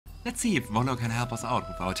Let's see if Volo can help us out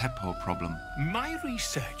with our tadpole problem. My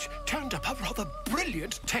research turned up a rather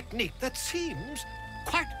brilliant technique that seems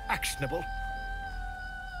quite actionable.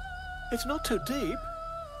 It's not too deep.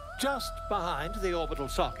 Just behind the orbital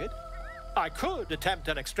socket. I could attempt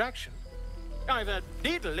an extraction. I've a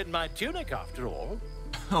needle in my tunic, after all.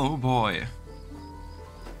 Oh boy.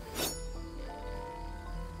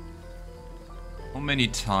 How many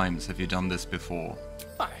times have you done this before?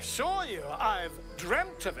 I assure you, I've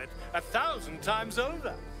dreamt of it 1,000 times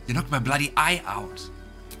over. You knocked my bloody eye out.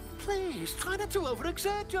 Please, try not to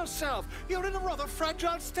overexert yourself. You're in a rather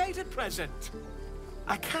fragile state at present.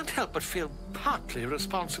 I can't help but feel partly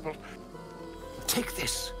responsible. Take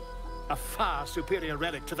this. A far superior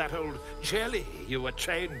relic to that old jelly you were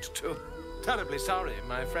chained to. Terribly sorry,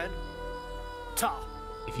 my friend. Ta.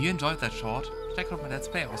 If you enjoyed that short, check out my Let's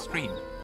Play or stream.